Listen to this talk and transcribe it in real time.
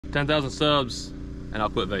10,000 subs, and I'll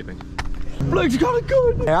quit vaping. Blake's got a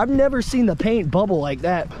gun. I've never seen the paint bubble like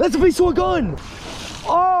that. That's a piece of a gun.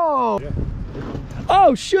 Oh. Yeah.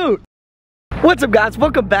 Oh, shoot. What's up, guys?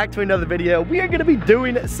 Welcome back to another video. We are gonna be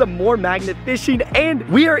doing some more magnet fishing, and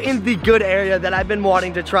we are in the good area that I've been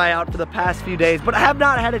wanting to try out for the past few days, but I have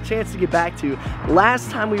not had a chance to get back to.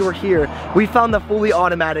 Last time we were here, we found the fully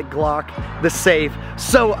automatic Glock, the safe.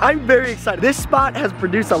 So I'm very excited. This spot has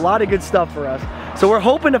produced a lot of good stuff for us. So we're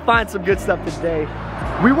hoping to find some good stuff today.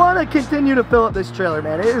 We want to continue to fill up this trailer,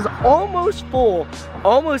 man. It is almost full.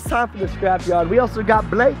 Almost time for the scrapyard. We also got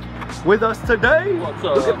Blake with us today. What's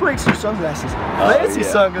up? Look at Blake's new sunglasses. Fancy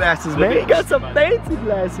sunglasses, man. He got some fancy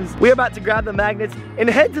glasses. We're about to grab the magnets and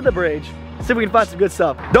head to the bridge. See if we can find some good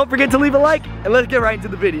stuff. Don't forget to leave a like, and let's get right into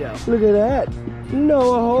the video. Look at that. No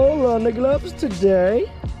hole on the gloves today.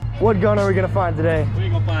 What gun are we gonna find today? We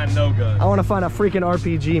ain't gonna find no gun. I wanna find a freaking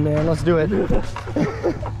RPG, man. Let's do it.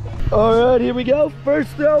 All right, here we go.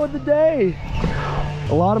 First throw of the day.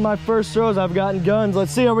 A lot of my first throws, I've gotten guns.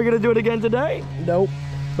 Let's see, are we gonna do it again today? Nope.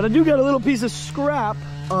 But I do got a little piece of scrap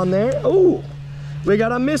on there. Oh, we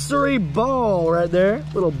got a mystery ball right there.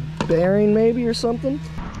 Little bearing maybe or something.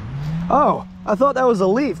 Oh, I thought that was a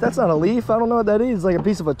leaf. That's not a leaf. I don't know what that is. Like a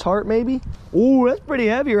piece of a tart maybe. Oh, that's pretty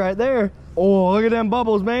heavy right there. Oh, look at them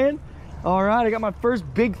bubbles, man. All right, I got my first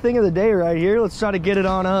big thing of the day right here. Let's try to get it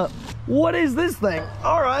on up. What is this thing?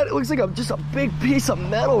 All right, it looks like just a big piece of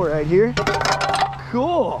metal right here.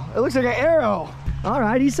 Cool, it looks like an arrow. All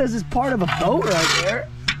right, he says it's part of a boat right there.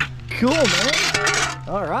 Cool, man.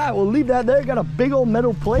 All right, we'll leave that there. Got a big old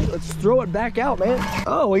metal plate. Let's throw it back out, man.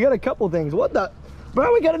 Oh, we got a couple things. What the?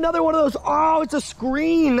 Bro, we got another one of those. Oh, it's a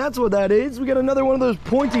screen. That's what that is. We got another one of those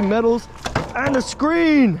pointy metals and a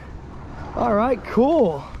screen. All right,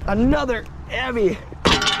 cool. Another heavy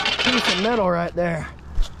piece of metal right there.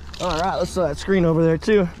 All right, let's throw that screen over there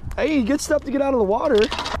too. Hey, good stuff to get out of the water.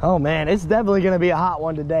 Oh man, it's definitely gonna be a hot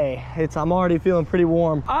one today. I'm already feeling pretty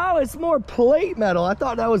warm. Oh, it's more plate metal. I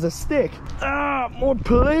thought that was a stick. Ah, more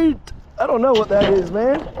plate. I don't know what that is,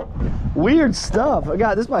 man. Weird stuff.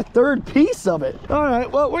 This is my third piece of it. All right,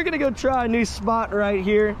 well, we're gonna go try a new spot right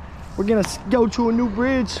here. We're gonna go to a new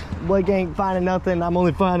bridge. Blake ain't finding nothing.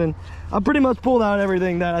 I pretty much pulled out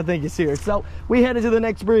everything that I think is here. So we headed to the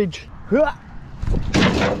next bridge.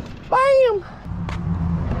 Bam!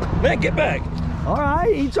 Man, get back. All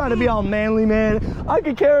right, he trying to be all manly, man. I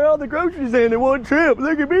can carry all the groceries in one trip.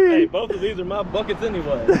 Look at me. Hey, both of these are my buckets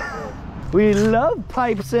anyway. We love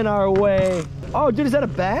pipes in our way. Oh, dude, is that a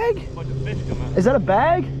bag? A bunch of fish come out. Is that a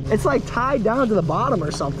bag? It's like tied down to the bottom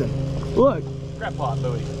or something. Look. Scrap pot,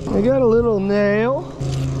 Louie. I got a little nail.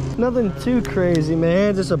 Nothing too crazy,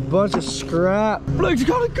 man. Just a bunch of scrap. Blake's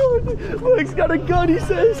got a gun. Blake's got a gun, he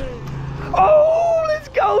says. Oh, let's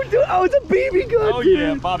go, dude. Oh, it's a BB gun. Oh, dude.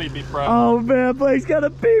 yeah, Bobby be proud. Oh, man, Blake's got a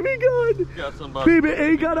BB gun. Got somebody.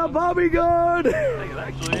 BB, he got a Bobby gun. It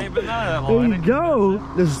actually ain't been that There long. you go.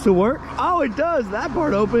 Does it still work? Oh, it does. That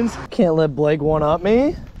part opens. Can't let Blake one up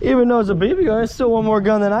me. Even though it's a BB gun, it's still one more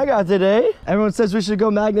gun than I got today. Everyone says we should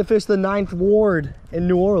go magnet fish the 9th Ward in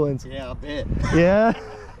New Orleans. Yeah, I bet. Yeah.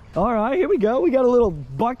 All right, here we go. We got a little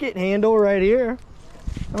bucket handle right here.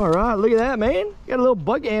 All right, look at that, man. Got a little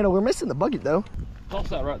bucket handle. We're missing the bucket though. Toss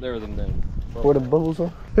that right there then. Where the bubbles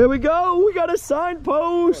are. Here we go. We got a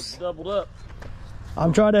signpost. Doubled up.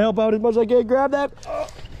 I'm trying to help out as much as I can. Grab that.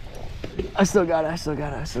 I still got it.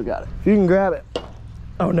 If you can grab it.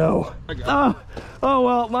 Oh no. Oh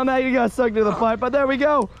well, my magnet got stuck to the pipe, but there we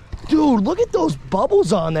go. Dude, look at those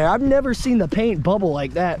bubbles on there. I've never seen the paint bubble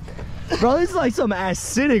like that. Bro, this is like some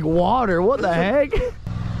acidic water. What the heck?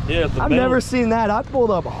 Yeah, I've never seen that. I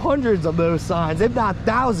pulled up hundreds of those signs, if not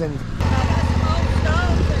thousands. Got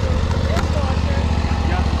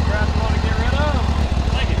some scrap you want to get rid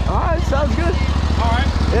of? Take it. All right, sounds good. All right.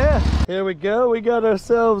 Yeah, here we go. We got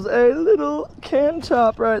ourselves a little can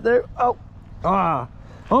top right there. Oh,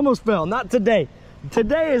 almost fell. Not today.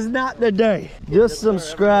 Today is not the day. Just some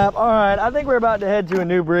scrap. All right, I think we're about to head to a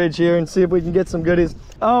new bridge here and see if we can get some goodies.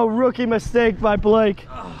 Oh, rookie mistake by Blake.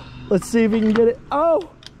 Let's see if we can get it. Oh.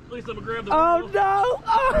 At least I'm gonna grab the Oh no!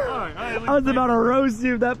 Oh. I was about to roast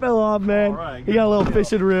you if that fell off, man. Right, You got a little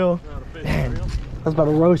fishing reel. Man, I was about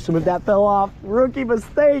to roast him if that fell off. Rookie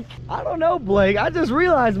mistake. I don't know, Blake. I just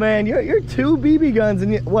realized, man, you're 2 BB guns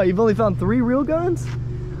and what? You've only found 3 real guns?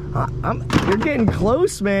 You're getting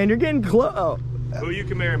close, man. You're getting close. Oh. Who you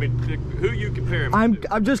comparing me to?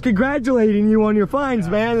 I'm just congratulating you on your finds,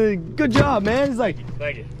 man. Good job, man. It's like,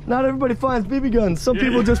 Thank you. not everybody finds BB guns. Some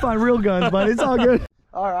people just find real guns, but it's all good.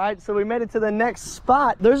 All right, so we made it to the next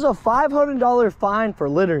spot. There's a $500 fine for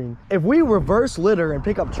littering. If we reverse litter and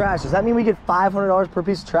pick up trash, does that mean we get $500 per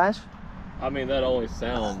piece of trash? I mean, that only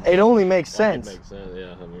sounds... It only makes sense. It makes sense,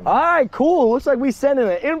 yeah. I mean... All right, cool. Looks like we sending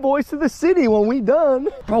an invoice to the city when we done.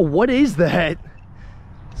 Bro, what is that?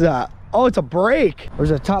 Is that? Oh, it's a brake. Or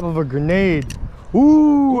is it the top of a grenade?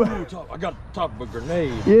 Ooh. I got the top of a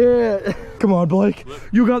grenade. Yeah. Come on, Blake.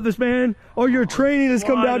 You got this, man. Oh, your training has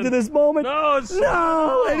come down to this moment. No, it's...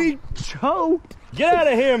 No, and he choked. Get out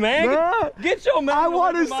of here, man. Nah. Get your man. I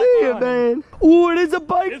want to see it, man. Ooh, it is a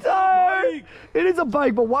bike tire. It is a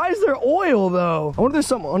bike, but why is there oil, though? I wonder if there's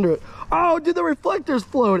something under it. Oh, dude, the reflector's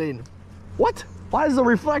floating. What? Why is the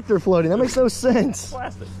reflector floating? That makes no sense.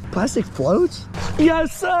 Plastic. Plastic floats?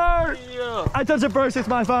 Yes, sir. Yeah. I touch it first. It's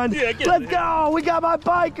my fun. Yeah, Let's go. We got my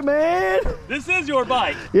bike, man. This is your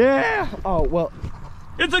bike. Yeah. Oh, well.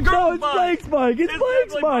 It's a girl's bike. Blake's bike.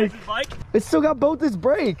 It's Blake's bike. It's still got both its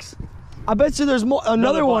brakes. I bet you there's more,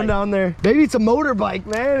 another one down there. Maybe it's a motorbike,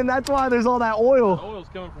 man, and that's why there's all that oil. The oil's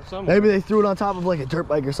coming from somewhere. Maybe they threw it on top of like a dirt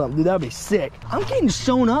bike or something. Dude, that'd be sick. I'm getting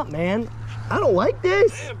shown up, man. I don't like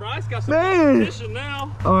this. Man, Bryce got some competition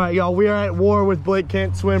now. All right, y'all, we are at war with Blake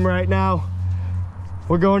Can't Swim right now.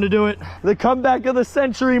 We're going to do it. The comeback of the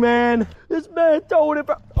century, man. This man throwing it.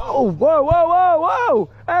 Oh, whoa, whoa, whoa, whoa.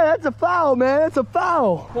 Hey, that's a foul, man. That's a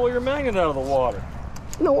foul. Pull your magnet out of the water.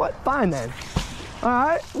 You know what? Fine, then. All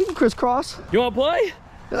right, we can crisscross. You want to play?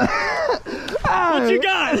 Hey. What you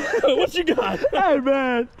got? What you got? Hey,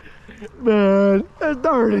 man. Man, that's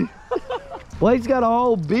dirty. Blake's got a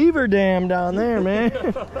whole beaver dam down there, man.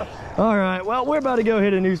 All right, well, we're about to go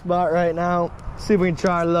hit a new spot right now. See if we can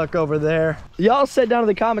try our luck over there. Y'all said down in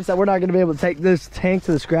the comments that we're not gonna be able to take this tank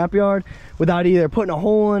to the scrapyard without either putting a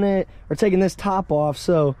hole in it or taking this top off.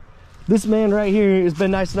 So this man right here has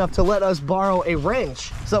been nice enough to let us borrow a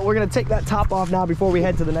wrench. So we're gonna take that top off now before we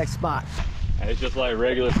head to the next spot. It's just like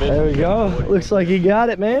regular fishing. There we go. Looks like he got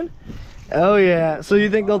it, man. Oh yeah. So you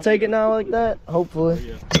think they'll take it now like that?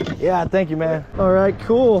 Hopefully. Yeah, thank you, man. All right,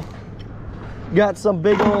 cool. Got some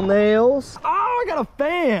big old nails. Oh, I got a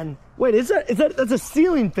fan. Wait, that's a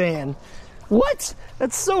ceiling fan. What?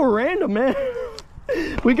 That's so random, man.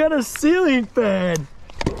 We got a ceiling fan.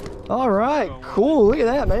 All right, cool. Look at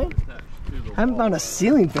that, man. I haven't found a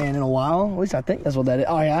ceiling fan in a while. At least I think that's what that is.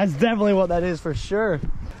 Oh yeah, that's definitely what that is for sure.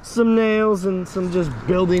 Some nails and some just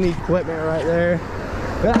building equipment right there.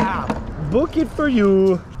 Ah, book it for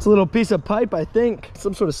you. It's a little piece of pipe, I think.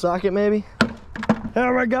 Some sort of socket, maybe.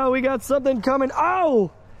 There we go. We got something coming.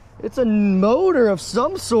 Oh, it's a motor of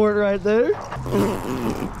some sort right there.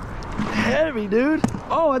 Heavy, dude.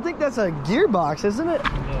 Oh, I think that's a gearbox, isn't it?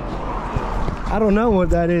 I don't know what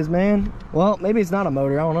that is, man. Well, maybe it's not a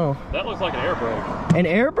motor. I don't know. That looks like an air brake. An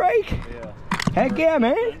air brake? Yeah. Heck yeah,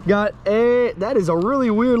 man. Got a, that is a really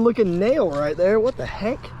weird looking nail right there. What the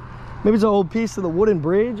heck? Maybe it's an old piece of the wooden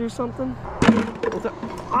bridge or something.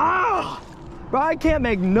 Ah! Bro, I can't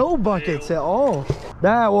make no buckets at all.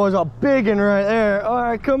 That was a big one right there. All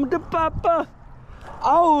right, come to Papa.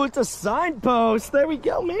 Oh, it's a signpost. There we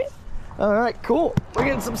go, man. All right, cool. We're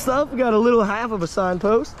getting some stuff. We got a little half of a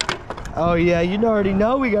signpost. Oh yeah, you already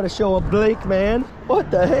know we got to show a Blake, man. What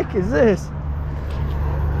the heck is this?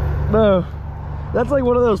 Bro, that's like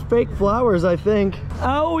one of those fake flowers, I think.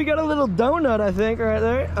 Oh, we got a little donut, I think, right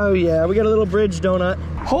there. Oh yeah, we got a little bridge donut.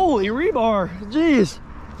 Holy rebar, jeez.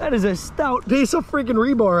 That is a stout piece of freaking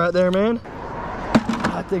rebar right there, man.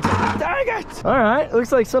 I think so. Dang it! All right,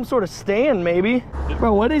 looks like some sort of stand, maybe.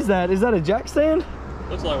 Bro, what is that? Is that a jack stand?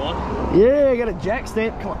 Looks like one. Yeah, I got a jack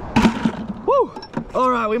stand. Come on. Woo! All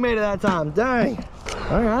right, we made it that time. Dang.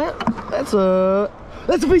 All right, that's a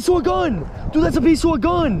piece of a gun, dude. That's a piece of a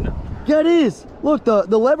gun. Yeah, it is. Look, the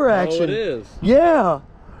lever action. Oh, it is. Yeah.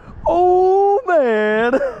 Oh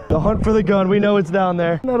man. The hunt for the gun. We know it's down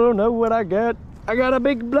there. I don't know what I got. I got a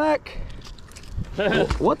big black.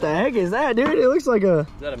 What the heck is that, dude? It looks like a... Is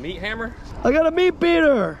that a meat hammer? I got a meat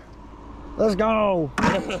beater. Let's go.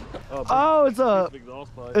 Oh, it's a...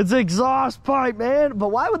 Exhaust pipe. It's exhaust pipe, man. But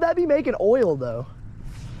why would that be making oil, though?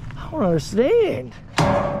 I don't understand.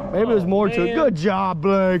 Maybe there's more to it. Good job,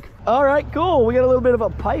 Blake. All right, cool. We got a little bit of a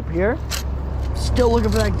pipe here. Still looking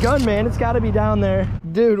for that gun, man. It's got to be down there.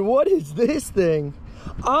 Dude, what is this thing?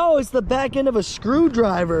 Oh, it's the back end of a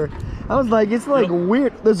screwdriver. I was like, it's like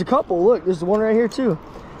weird. There's a couple. Look, there's one right here too.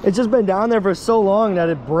 It's just been down there for so long that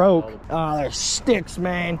it broke. Oh, there's sticks,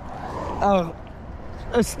 man. Oh,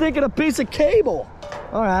 a stick and a piece of cable.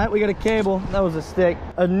 All right, we got a cable. That was a stick.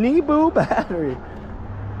 A Nebu battery.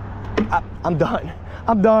 I'm done.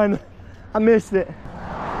 I'm done. I missed it.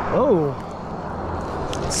 Oh,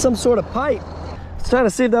 some sort of pipe. was trying to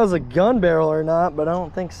see if that was a gun barrel or not, but I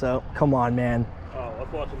don't think so. Come on, man. Oh,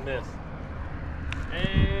 let's watch him miss.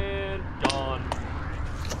 And gone.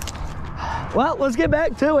 Well, let's get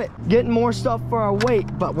back to it. Getting more stuff for our weight,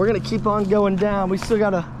 but we're gonna keep on going down. We still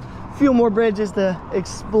got a few more bridges to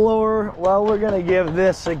explore. Well, we're gonna give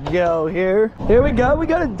this a go here. Here we go, we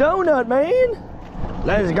got a donut, man.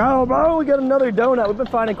 Let's go, bro. We got another donut. We've been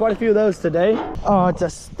finding quite a few of those today. Oh, it's a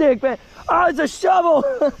stick, man. Oh, it's a shovel.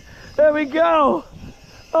 There we go.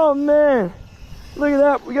 Oh, man. Look at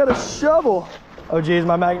that. We got a shovel. Oh, geez,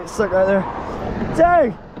 my magnet's stuck right there.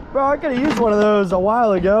 Dang. Bro, I could have used one of those a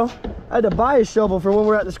while ago. I had to buy a shovel for when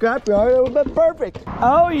we're at the scrapyard. It would have been perfect.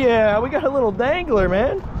 Oh, yeah. We got a little dangler,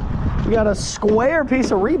 man. We got a square piece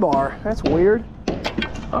of rebar. That's weird.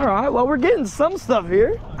 All right, well, we're getting some stuff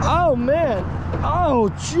here. Oh, man. Oh,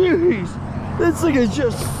 jeez. This thing is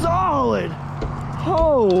just solid.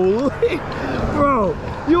 Holy. Bro,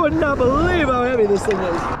 you would not believe how heavy this thing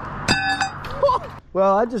is.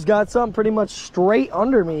 Well, I just got something pretty much straight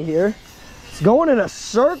under me here. It's going in a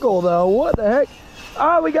circle, though. What the heck?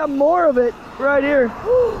 Oh, we got more of it right here.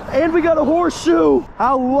 And we got a horseshoe.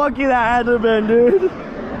 How lucky that had to have been, dude.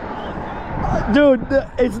 Dude,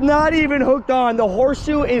 it's not even hooked on. The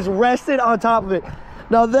horseshoe is rested on top of it.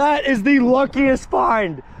 Now that is the luckiest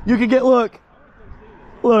find you could get. Look,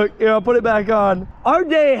 you know, put it back on. Our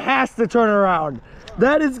day has to turn around.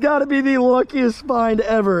 That has got to be the luckiest find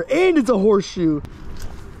ever. And it's a horseshoe.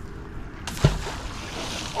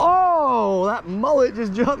 Oh, that mullet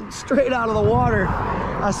just jumped straight out of the water.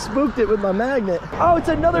 I spooked it with my magnet. Oh, it's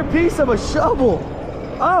another piece of a shovel.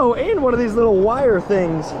 Oh, and one of these little wire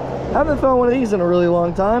things. Haven't found one of these in a really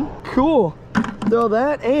long time. Cool. Throw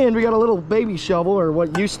that, and we got a little baby shovel, or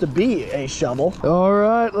what used to be a shovel. All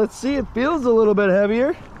right, let's see. It feels a little bit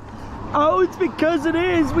heavier. Oh, it's because it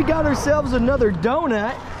is. We got ourselves another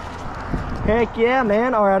donut. Heck yeah,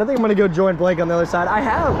 man. All right, I think I'm gonna go join Blake on the other side. I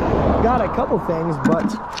have got a couple things,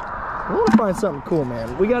 but I want to find something cool,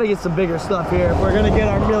 man. We got to get some bigger stuff here if we're gonna get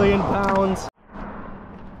our 1,000,000 pounds.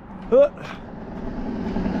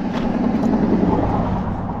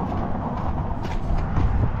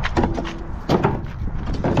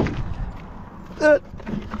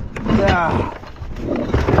 Yeah.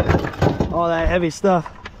 All that heavy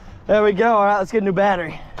stuff. There we go. All right, let's get a new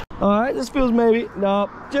battery. All right, this feels maybe, no,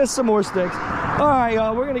 just some more sticks. All right,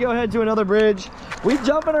 y'all, we're gonna go ahead to another bridge. We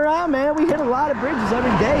jumping around, man. We hit a lot of bridges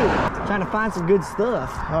every day. Trying to find some good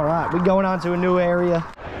stuff. All right, we going on to a new area.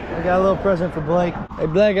 I got a little present for Blake. Hey,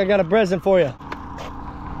 Blake, I got a present for you.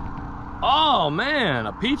 Oh, man,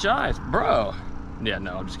 a peach ice, bro. Yeah,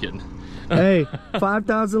 no, I'm just kidding. Hey,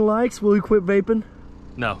 5,000 likes, will you quit vaping?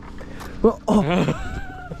 No. Well,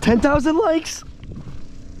 oh, 10,000 likes?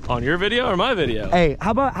 On your video or my video? Hey,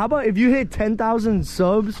 how about if you hit 10,000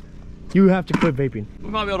 subs, you have to quit vaping. We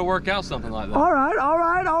might be able to work out something like that. All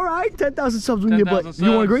right. 10,000 subs when you get Blake. subs.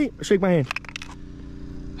 You want to agree? Shake my hand.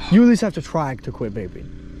 You at least have to try to quit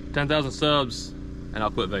vaping. 10,000 subs, and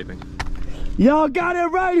I'll quit vaping. Y'all got it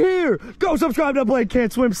right here. Go subscribe to Blake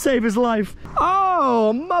Can't Swim, save his life.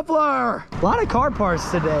 Oh, muffler. A lot of car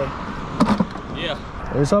parts today. Yeah.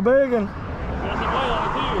 There's our bacon.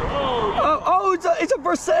 Oh, It's a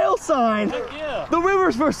for sale sign. heck yeah. The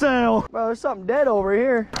river's for sale. Bro, there's something dead over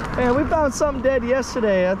here. Man, we found something dead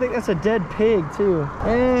yesterday. I think that's a dead pig too.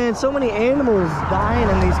 And so many animals dying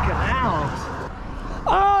in these canals.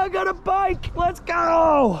 Oh, I got a bike. Let's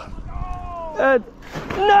go.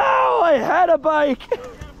 No, I had a bike.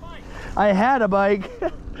 I had a bike.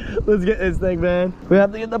 Let's get this thing, man. We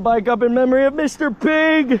have to get the bike up in memory of Mr.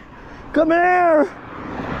 Pig. Come here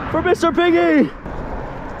for Mr. Piggy.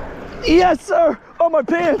 Yes, sir. Oh, my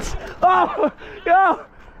pants. Oh,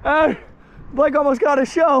 yeah. Blake almost got a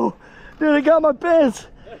show. Dude, it got my pants.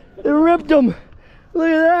 It ripped them. Look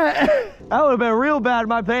at that. That would have been real bad if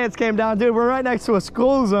my pants came down, dude. We're right next to a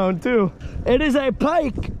school zone, too. It is a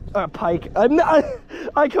pike. Pike.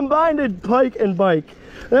 I combined it, pike and bike.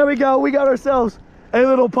 There we go. We got ourselves a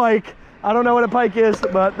little pike. I don't know what a pike is,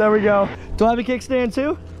 but there we go. Do I have a kickstand,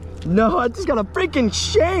 too? No, I just got a freaking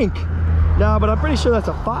shank. No, but I'm pretty sure that's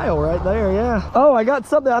a file right there, yeah. Oh, I got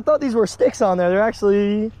something. I thought these were sticks on there. They're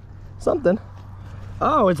actually something.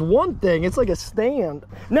 Oh, it's one thing. It's like a stand.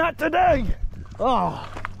 Not today. Oh,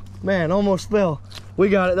 man, almost fell. We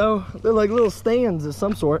got it, though. They're like little stands of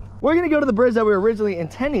some sort. We're going to go to the bridge that we were originally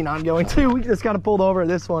intending on going to. We just kind of pulled over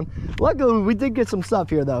this one. Luckily, we did get some stuff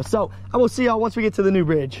here, though. So I will see y'all once we get to the new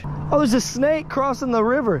bridge. Oh, there's a snake crossing the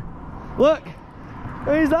river. Look.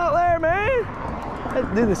 He's out there, man.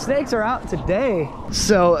 Dude, the snakes are out today.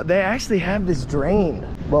 So they actually have this drain.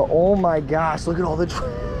 But oh my gosh, look at all the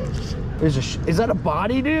trash. There's is that a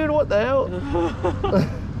body, dude? What the hell?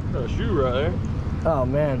 Got a shoe right there. Oh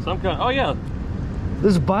man. Some kind. Oh yeah.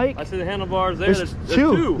 This bike. I see the handlebars there. There's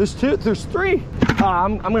two. There's three.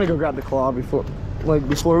 I'm gonna go grab the claw before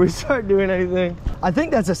we start doing anything. I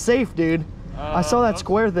think that's a safe, dude. I saw that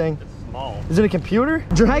square thing. It's small. Is it a computer?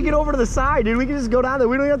 Drag it over to the side, dude. We can just go down there.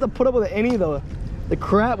 We don't even have to put up with any of the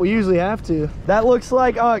crap we usually have to. That looks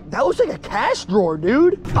like a cash drawer,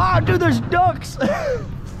 dude. Oh, dude, there's ducks.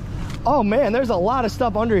 Oh man, there's a lot of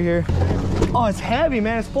stuff under here. Oh, it's heavy,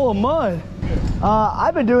 man. It's full of mud.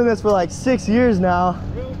 I've been doing this for like 6 years now.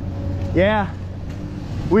 Really? Yeah.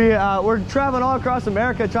 We're traveling all across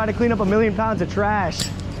America trying to clean up 1 million pounds of trash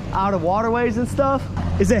out of waterways and stuff.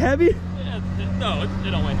 Is it heavy? Yeah, no, it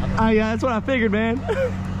don't weigh nothing. Oh yeah, that's what I figured, man.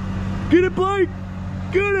 Get it, Blake.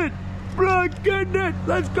 Get it. Blake, get it.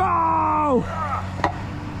 Let's go.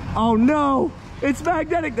 Oh no, it's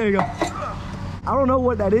magnetic. There you go. I don't know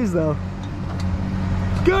what that is though.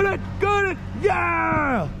 Get it,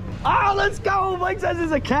 yeah! Oh, let's go. Mike says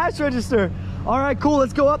it's a cash register. All right, cool,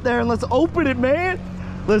 let's go up there and let's open it, man.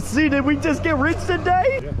 Let's see, did we just get rich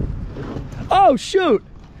today? Yeah. Oh, shoot.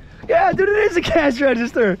 Yeah, dude, it is a cash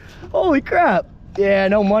register. Holy crap. Yeah,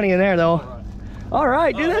 no money in there though. All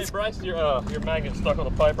right, dude, that's... Hey, Bryce, your magnet stuck on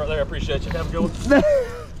the pipe right there. I appreciate you. Have a good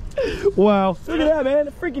one. Wow, look at that, man,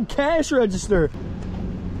 a freaking cash register.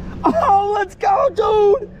 Oh, let's go,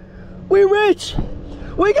 dude. We rich.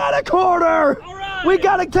 We got a quarter. All right. We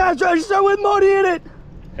got a cash register with money in it.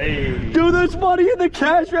 Hey. Dude, there's money in the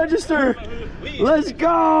cash register. Let's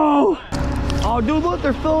go. Oh, dude, look,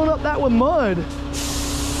 they're filling up that with mud.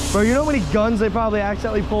 Bro, you know how many guns they probably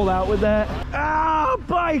accidentally pulled out with that? Ah,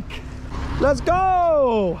 bike. Let's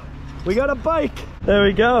go. We got a bike. There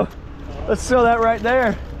we go. Let's throw that right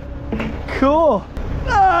there. Cool.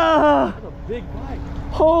 Ah. That's a big bike.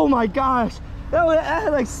 Oh my gosh. That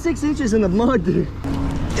had like 6 inches in the mud, dude.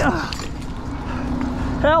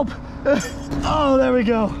 Help. Oh, there we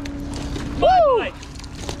go. Woo!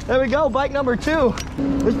 There we go, bike number 2.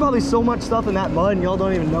 There's probably so much stuff in that mud and y'all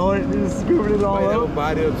don't even know it. Just scooping it all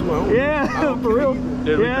up. Yeah, for real.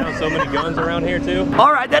 Dude, we found so many guns around here too.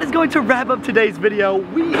 All right, that is going to wrap up today's video.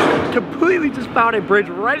 We completely just found a bridge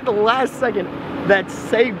right at the last second that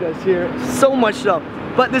saved us here. So much stuff.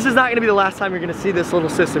 But this is not gonna be the last time you're gonna see this little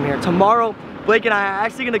system here. Tomorrow, Blake and I are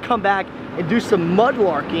actually gonna come back and do some mud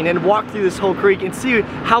larking and walk through this whole creek and see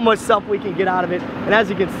how much stuff we can get out of it. And as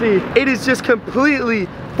you can see, it is just completely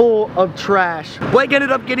full of trash. Blake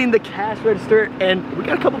ended up getting the cash register and we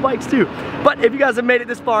got a couple bikes too. But if you guys have made it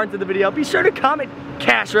this far into the video, be sure to comment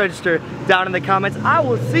cash register down in the comments. I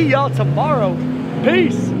will see y'all tomorrow.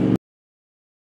 Peace.